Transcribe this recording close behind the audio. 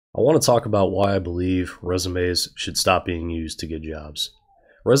I want to talk about why I believe resumes should stop being used to get jobs.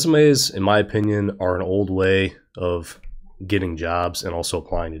 Resumes, in my opinion, are an old way of getting jobs and also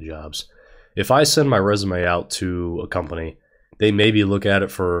applying to jobs. If I send my resume out to a company, they maybe look at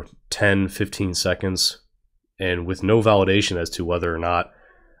it for 10, 15 seconds and with no validation as to whether or not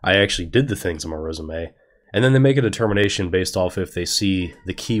I actually did the things on my resume. And then they make a determination based off if they see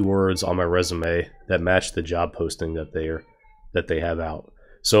the keywords on my resume that match the job posting that they have out.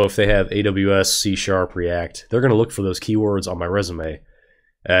 So if they have AWS, C#, React, they're going to look for those keywords on my resume.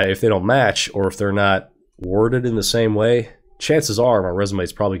 If they don't match, or if they're not worded in the same way, chances are my resume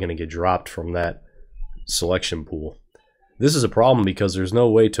is probably going to get dropped from that selection pool. This is a problem because there's no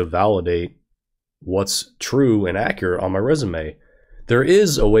way to validate what's true and accurate on my resume. There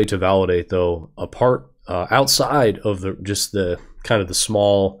is a way to validate, though, outside of just the kind of the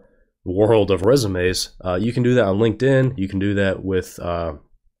small world of resumes. You can do that on LinkedIn. You can do that with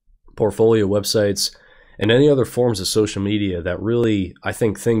portfolio websites and any other forms of social media that really I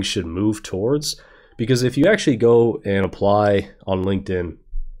think things should move towards. Because if you actually go and apply on LinkedIn,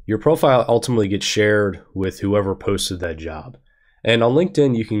 your profile ultimately gets shared with whoever posted that job. And on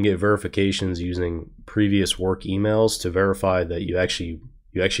LinkedIn, you can get verifications using previous work emails to verify that you actually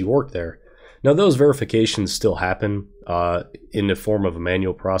work there. Now, those verifications still happen in the form of a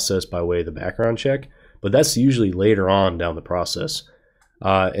manual process by way of the background check, but that's usually later on down the process.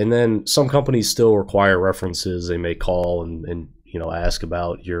 And then some companies still require references. They may call and ask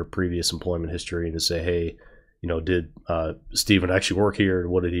about your previous employment history to say, hey, did Steven actually work here?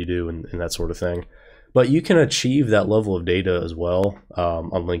 What did he do? And that sort of thing. But you can achieve that level of data as well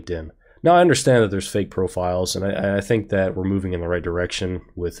on LinkedIn. Now, I understand that there's fake profiles, and I think that we're moving in the right direction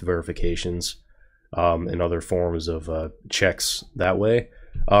with verifications and other forms of checks that way.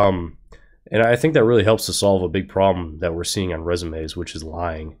 And I think that really helps to solve a big problem that we're seeing on resumes, which is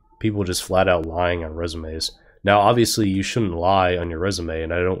lying. People just flat out lying on resumes. Now, obviously, you shouldn't lie on your resume,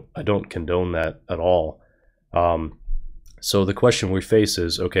 and I don't condone that at all. So the question we face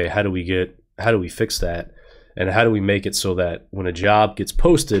is, okay, how do we fix that? And how do we make it so that when a job gets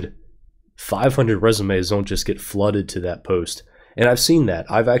posted, 500 resumes don't just get flooded to that post? And I've seen that.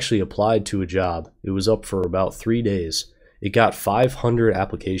 I've actually applied to a job. It was up for about 3 days. It got 500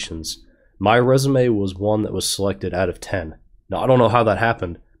 applications. My resume was one that was selected out of 10. Now, I don't know how that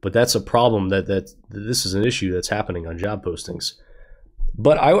happened, but that's a problem that this is an issue that's happening on job postings.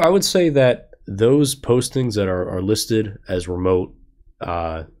 But I would say that those postings that are listed as remote,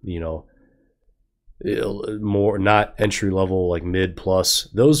 more not entry level, like mid plus,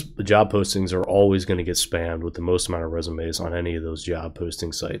 those job postings are always going to get spammed with the most amount of resumes on any of those job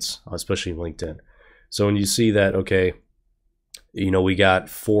posting sites, especially LinkedIn. So when you see that, okay, we got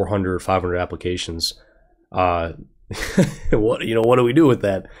 400, 500 applications, what do we do with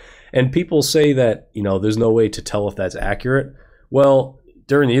that? And people say that, there's no way to tell if that's accurate. Well,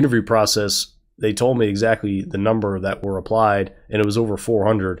 during the interview process, they told me exactly the number that were applied, and it was over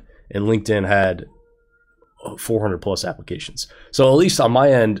 400, and LinkedIn had 400 plus applications. So at least on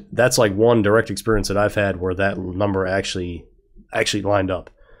my end, that's like one direct experience that I've had where that number actually lined up.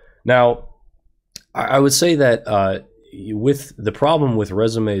 Now, I would say that with the problem with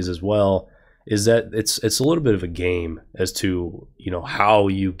resumes as well is that it's a little bit of a game as to how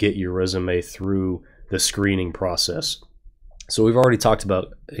you get your resume through the screening process. So we've already talked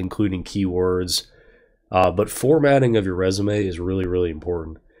about including keywords, but formatting of your resume is really, really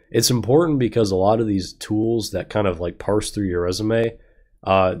important. It's important because a lot of these tools that kind of like parse through your resume,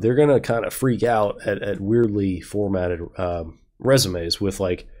 they're going to kind of freak out at weirdly formatted resumes with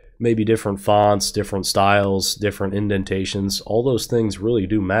like maybe different fonts, different styles, different indentations. All those things really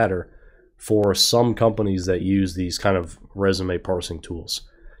do matter for some companies that use these kind of resume parsing tools.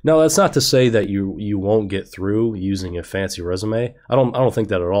 Now, that's not to say that you won't get through using a fancy resume. I don't think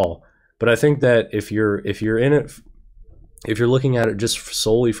that at all. But I think that if you're looking at it just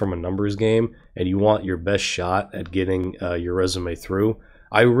solely from a numbers game and you want your best shot at getting your resume through,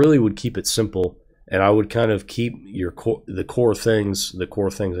 I really would keep it simple, and I would kind of keep the core things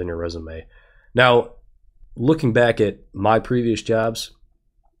in your resume. Now, looking back at my previous jobs,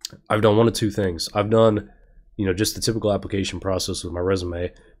 I've done one of two things. I've done just the typical application process with my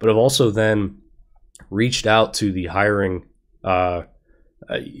resume, but I've also then reached out to the hiring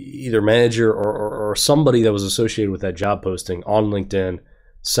either manager or somebody that was associated with that job posting on LinkedIn,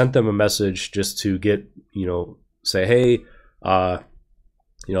 sent them a message just to get, say, hey,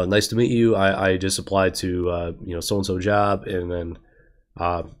 nice to meet you. I just applied to, so-and-so job, and then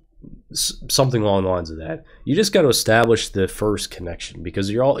something along the lines of that. You just got to establish the first connection because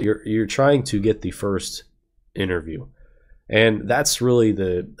you're trying to get the first interview. And that's really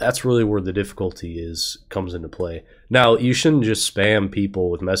where the difficulty comes into play. Now, you shouldn't just spam people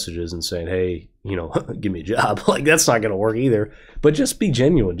with messages and saying, hey, you know, give me a job. Like, that's not going to work either. But just be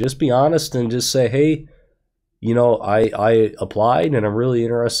genuine, just be honest, and just say, hey, you know, I applied and I'm really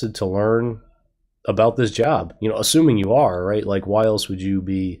interested to learn about this job. You know, assuming you are, right? Like, why else would you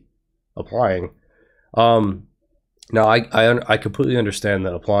be applying? Now, I completely understand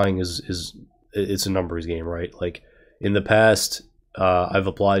that applying is it's a numbers game, right? Like, in the past, I've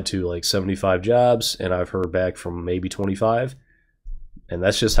applied to like 75 jobs and I've heard back from maybe 25, and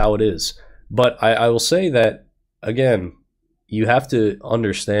that's just how it is. But I will say that, again, you have to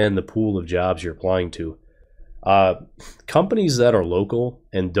understand the pool of jobs you're applying to. Companies that are local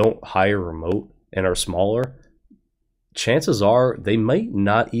and don't hire remote and are smaller, chances are they might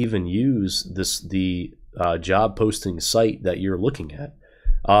not even use the job posting site that you're looking at.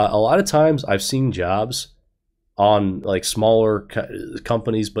 A lot of times I've seen jobs on like smaller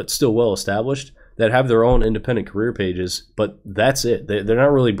companies but still well established that have their own independent career pages, but that's it. They're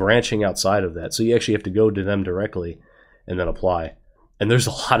not really branching outside of that. So you actually have to go to them directly and then apply. And there's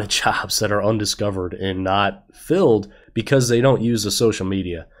a lot of jobs that are undiscovered and not filled because they don't use the social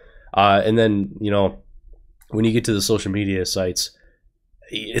media. And then, you know, when you get to the social media sites,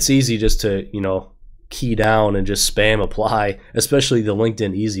 it's easy just to, you know, key down and just spam apply, especially the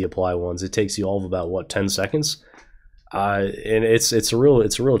LinkedIn easy apply ones. It takes you all of about, what, 10 seconds? And it's a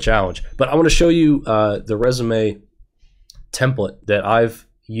real challenge. But I want to show you the resume template that I've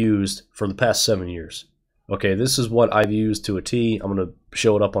used for the past 7 years. Okay, this is what I've used to a T. I'm going to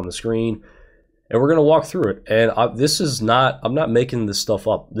show it up on the screen, and we're going to walk through it. And I'm not making this stuff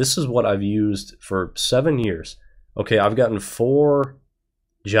up. This is what I've used for 7 years. Okay, I've gotten 4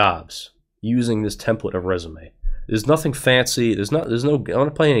 jobs using this template of resume. There's nothing fancy. I'm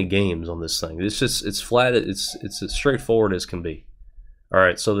not playing any games on this thing. It's flat. It's as straightforward as can be. All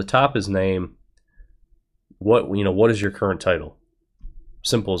right, so the top is name. What is your current title?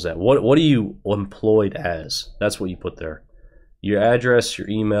 Simple as that. What are you employed as? That's what you put there. Your address, your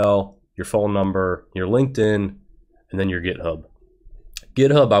email, your phone number, your LinkedIn, and then your GitHub.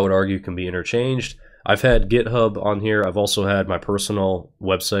 GitHub, I would argue, can be interchanged. I've had GitHub on here. I've also had my personal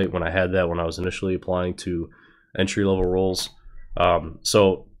website when I was initially applying to entry-level roles.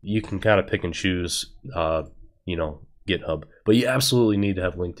 So you can kind of pick and choose, GitHub. But you absolutely need to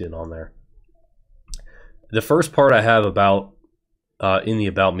have LinkedIn on there. The first part I have about in the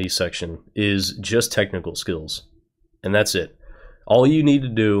About Me section is just technical skills. And that's it. All you need to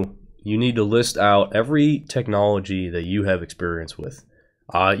do, you need to list out every technology that you have experience with.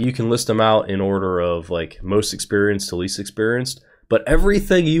 You can list them out in order of like most experienced to least experienced, but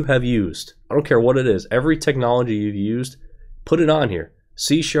everything you have used, I don't care what it is, every technology you've used, put it on here.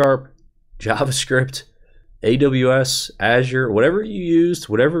 C#, JavaScript, AWS, Azure, whatever you used,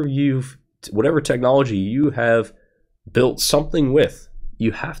 whatever technology you have built something with,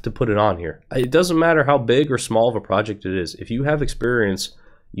 you have to put it on here. It doesn't matter how big or small of a project it is. If you have experience,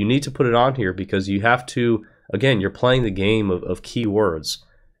 you need to put it on here because you have to, again, you're playing the game of keywords.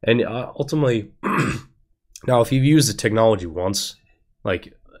 And ultimately, now if you've used the technology once,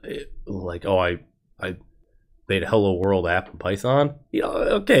 like oh, I made a Hello World app in Python,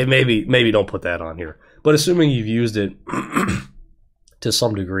 okay, maybe don't put that on here. But assuming you've used it to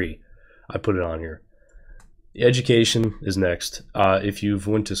some degree, I put it on here. Education is next. If you've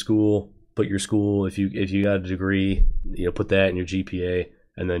went to school, put your school. If you got a degree, put that in your GPA.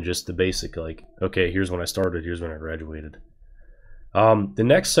 And then just the basic, like, okay, here's when I started, here's when I graduated. The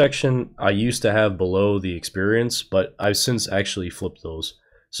next section I used to have below the experience, but I've since actually flipped those.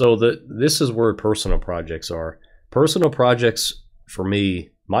 So this is where personal projects are. Personal projects, for me,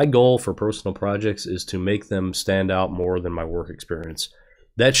 my goal for personal projects is to make them stand out more than my work experience.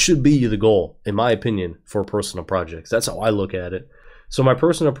 That should be the goal, in my opinion, for personal projects. That's how I look at it. So my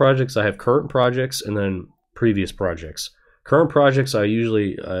personal projects, I have current projects and then previous projects. Current projects I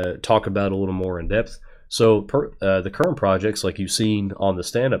usually talk about a little more in depth. So the current projects, like you've seen on the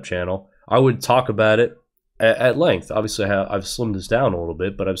stand-up channel, I would talk about it at length. Obviously, I've slimmed this down a little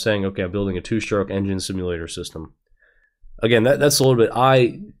bit, but I'm saying, okay, I'm building a 2-stroke engine simulator system. Again, that's a little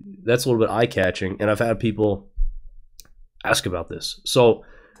bit eye-catching, and I've had people ask about this. So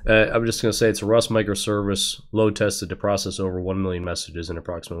I'm just going to say it's a Rust microservice load tested to process over 1 million messages in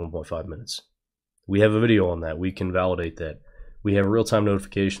approximately 1.5 minutes. We have a video on that. We can validate that. We have a real-time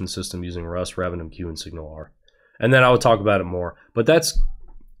notification system using Rust, RabbitMQ, and SignalR. And then I would talk about it more. But that's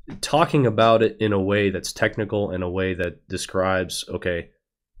talking about it in a way that's technical, in a way that describes, okay,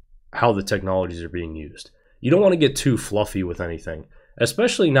 how the technologies are being used. You don't want to get too fluffy with anything,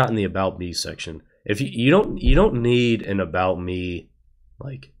 especially not in the About Me section. if you don't need an about me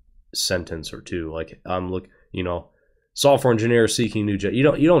like sentence or two, like software engineer seeking new job. You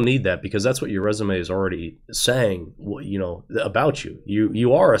don't need that, because that's what your resume is already saying, about you.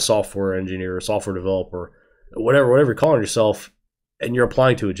 You are a software engineer, a software developer, whatever you're calling yourself, and you're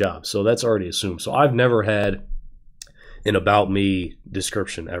applying to a job. So that's already assumed. So I've never had an about me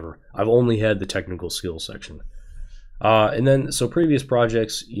description ever. I've only had the technical skills section. And then, so previous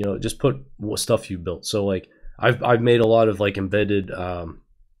projects, just put what stuff you built. So like I've made a lot of like embedded,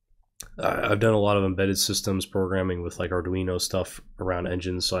 I've done a lot of embedded systems programming with like Arduino stuff around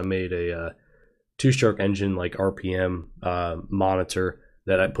engines. So I made a two-stroke engine, like RPM monitor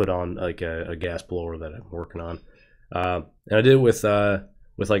that I put on like a gas blower that I'm working on. And I did it with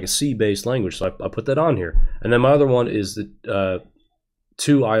like a C-based language. So I put that on here. And then my other one is the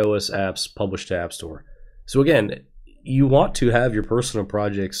 2 iOS apps published to App Store. So again, you want to have your personal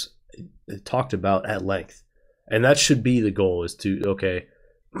projects talked about at length. And that should be the goal, is to, okay,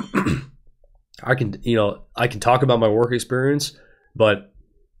 I can talk about my work experience, but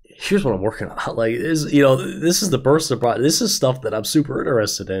here's what I'm working on. Like, this is the personal project. This is stuff that I'm super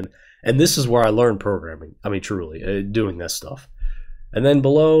interested in, and this is where I learned programming. I mean, truly, doing this stuff. And then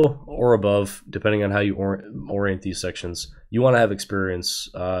below or above, depending on how you orient these sections, you want to have experience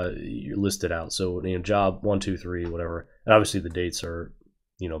listed out. So, job 1, 2, 3, whatever. And obviously the dates are,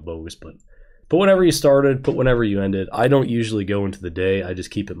 bogus, but put whenever you started, put whenever you ended. I don't usually go into the day. I just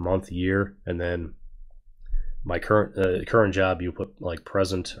keep it month, year, and then my current job, you put like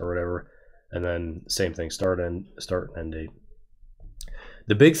present or whatever, and then same thing, start and end date.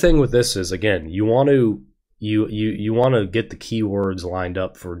 The big thing with this is, again, you want to get the keywords lined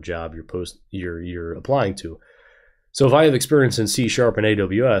up for a job you're applying to. So if I have experience in C# and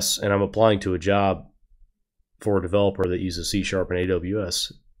AWS, and I'm applying to a job for a developer that uses C# and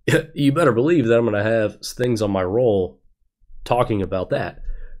AWS, you better believe that I'm going to have things on my role talking about that.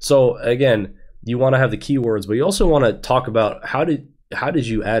 So again, you want to have the keywords, but you also want to talk about how did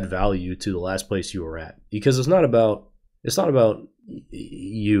you add value to the last place you were at, because it's not about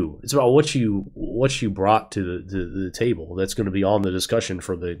you. It's about what you brought to the table that's going to be on the discussion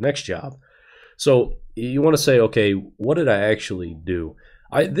for the next job. So you want to say, okay, what did I actually do?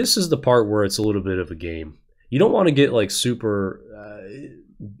 This is the part where it's a little bit of a game. You don't want to get like super,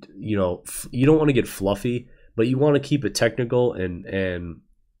 you don't want to get fluffy, but you want to keep it technical and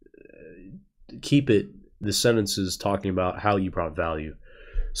keep the sentences talking about how you brought value.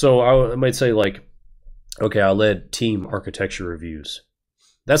 So I might say like, okay, I led team architecture reviews.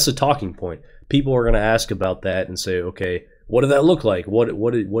 That's the talking point. People are going to ask about that and say, okay, what did that look like?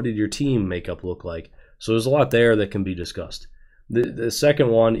 What did your team makeup look like? So there's a lot there that can be discussed. The second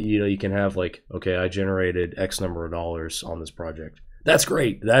one, you can have like, okay, I generated X number of dollars on this project. That's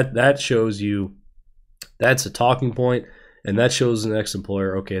great. That shows you, that's a talking point, and that shows the next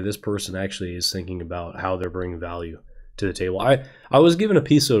employer, okay, this person actually is thinking about how they're bringing value to the table. I was given a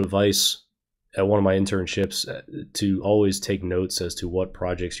piece of advice at one of my internships to always take notes as to what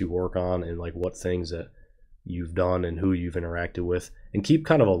projects you work on and like what things that you've done and who you've interacted with, and keep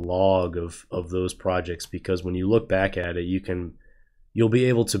kind of a log of those projects, because when you look back at it, you'll be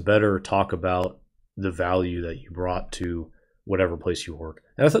able to better talk about the value that you brought to whatever place you work.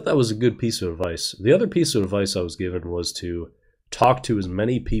 And I thought that was a good piece of advice. The other piece of advice I was given was to talk to as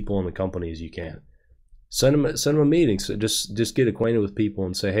many people in the company as you can. Send them a meeting. So just get acquainted with people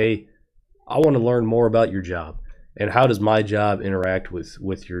and say, hey, I want to learn more about your job, and how does my job interact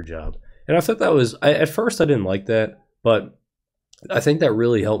with your job. And I thought that was, at first I didn't like that, but I think that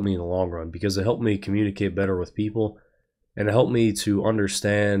really helped me in the long run, because it helped me communicate better with people, and it helped me to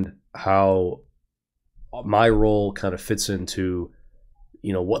understand how my role kind of fits into,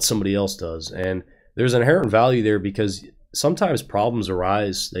 what somebody else does. And there's inherent value there, because sometimes problems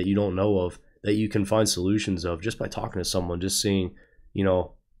arise that you don't know of, that you can find solutions of just by talking to someone, just seeing,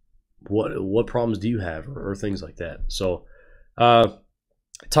 what problems do you have, or things like that. So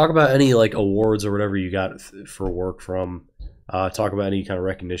talk about any like awards or whatever you got for work from, talk about any kind of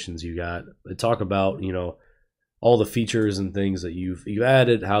recognitions you got, talk about all the features and things that you've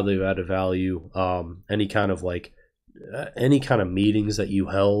added, how they've added value, any kind of meetings that you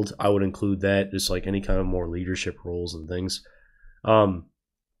held. I would include that, just like any kind of more leadership roles and things.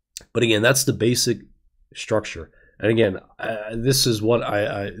 But again, that's the basic structure. And again, this is what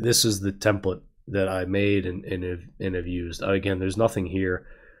this is the template that I made and have used. Again, there's nothing here.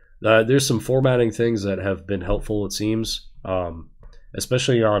 There's some formatting things that have been helpful, it seems,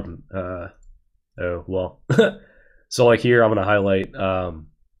 especially on, so like here, I'm going to highlight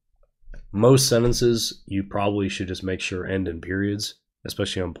most sentences. You probably should just make sure end in periods,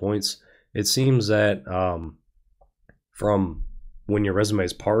 especially on points. it seems that from when your resume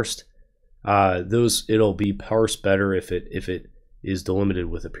is parsed, it'll be parsed better if it is delimited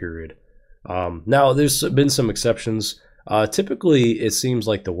with a period. Now, there's been some exceptions. Typically, it seems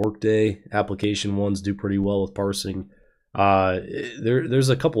like the Workday application ones do pretty well with parsing. There's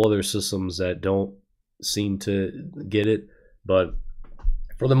a couple other systems that don't seem to get it, but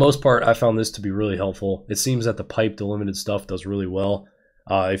for the most part, I found this to be really helpful. It seems that the pipe delimited stuff does really well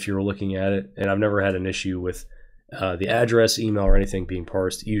if you're looking at it, and I've never had an issue with the address, email, or anything being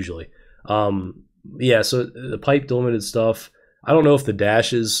parsed usually. Yeah, so the pipe delimited stuff, I don't know if the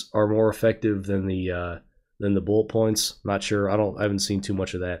dashes are more effective than the bullet points. Not sure. I haven't seen too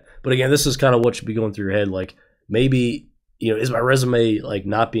much of that. But again, this is kind of what should be going through your head. Like, maybe, is my resume like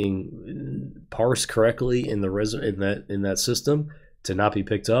not being parsed correctly in the in that system to not be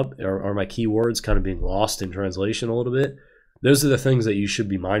picked up? Or are my keywords kind of being lost in translation a little bit? Those are the things that you should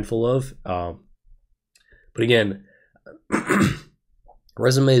be mindful of. But again,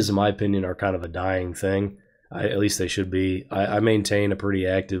 resumes, in my opinion, are kind of a dying thing. At least they should be. I maintain a pretty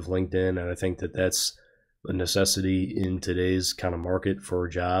active LinkedIn, and I think that that's a necessity in today's kind of market for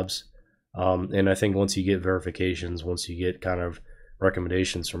jobs. And I think once you get verifications, once you get kind of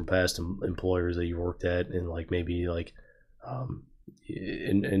recommendations from past employers that you worked at, and like maybe like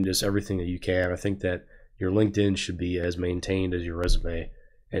and just everything that you can, I think that your LinkedIn should be as maintained as your resume.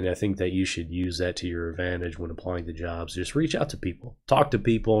 And I think that you should use that to your advantage when applying to jobs. Just reach out to people, talk to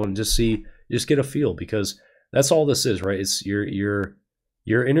people, and just get a feel, because that's all this is, right? It's you're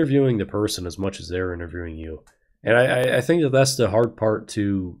interviewing the person as much as they're interviewing you. And I think that that's the hard part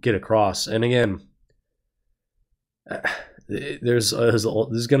to get across. And again, there's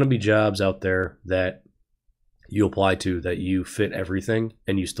going to be jobs out there that you apply to that you fit everything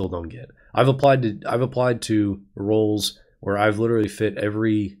and you still don't get. I've applied to roles where I've literally fit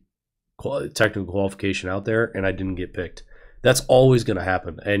every technical qualification out there and I didn't get picked. That's always going to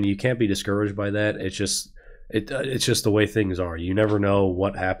happen, and you can't be discouraged by that. It's just the way things are. You never know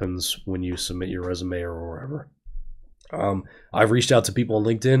what happens when you submit your resume or wherever. I've reached out to people on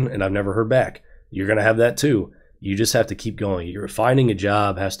LinkedIn and I've never heard back. You're going to have that too. You just have to keep going. You're finding a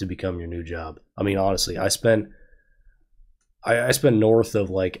job has to become your new job. I mean, honestly, I spend north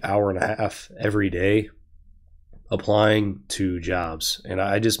of like hour and a half every day applying to jobs, and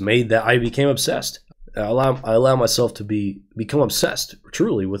I just made that. I became obsessed. I allow myself to become obsessed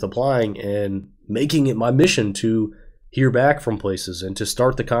truly with applying and making it my mission to hear back from places and to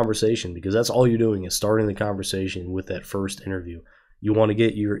start the conversation, because that's all you're doing is starting the conversation with that first interview. You want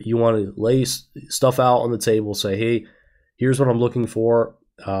to lay stuff out on the table, say, hey, here's what I'm looking for,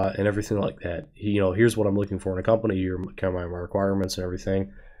 and everything like that. Here's what I'm looking for in a company, here are my requirements and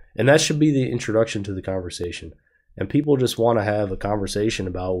everything. And that should be the introduction to the conversation. And people just want to have a conversation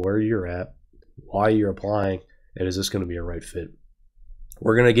about where you're at, why you're applying, and is this going to be a right fit.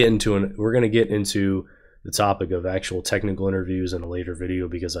 We're going to get into the topic of actual technical interviews in a later video,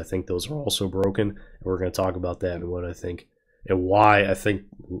 because I think those are also broken, and we're going to talk about that and what I think and why I think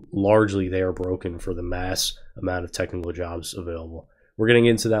largely they are broken for the mass amount of technical jobs available. We're getting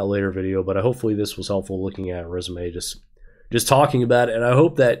into that later video, but hopefully this was helpful looking at a resume, just talking about it, and I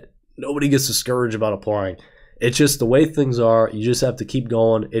hope that nobody gets discouraged about applying. It's just the way things are. You just have to keep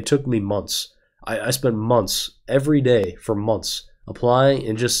going. It took me months. I spent months every day for months applying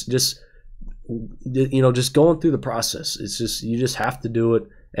and just going through the process. It's just, you just have to do it,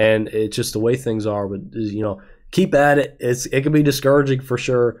 and it's just the way things are. But keep at it. It can be discouraging for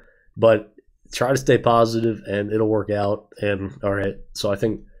sure, but try to stay positive and it'll work out. And all right, so I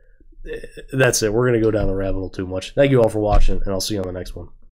think that's it. We're gonna go down the rabbit hole too much. Thank you all for watching, and I'll see you on the next one.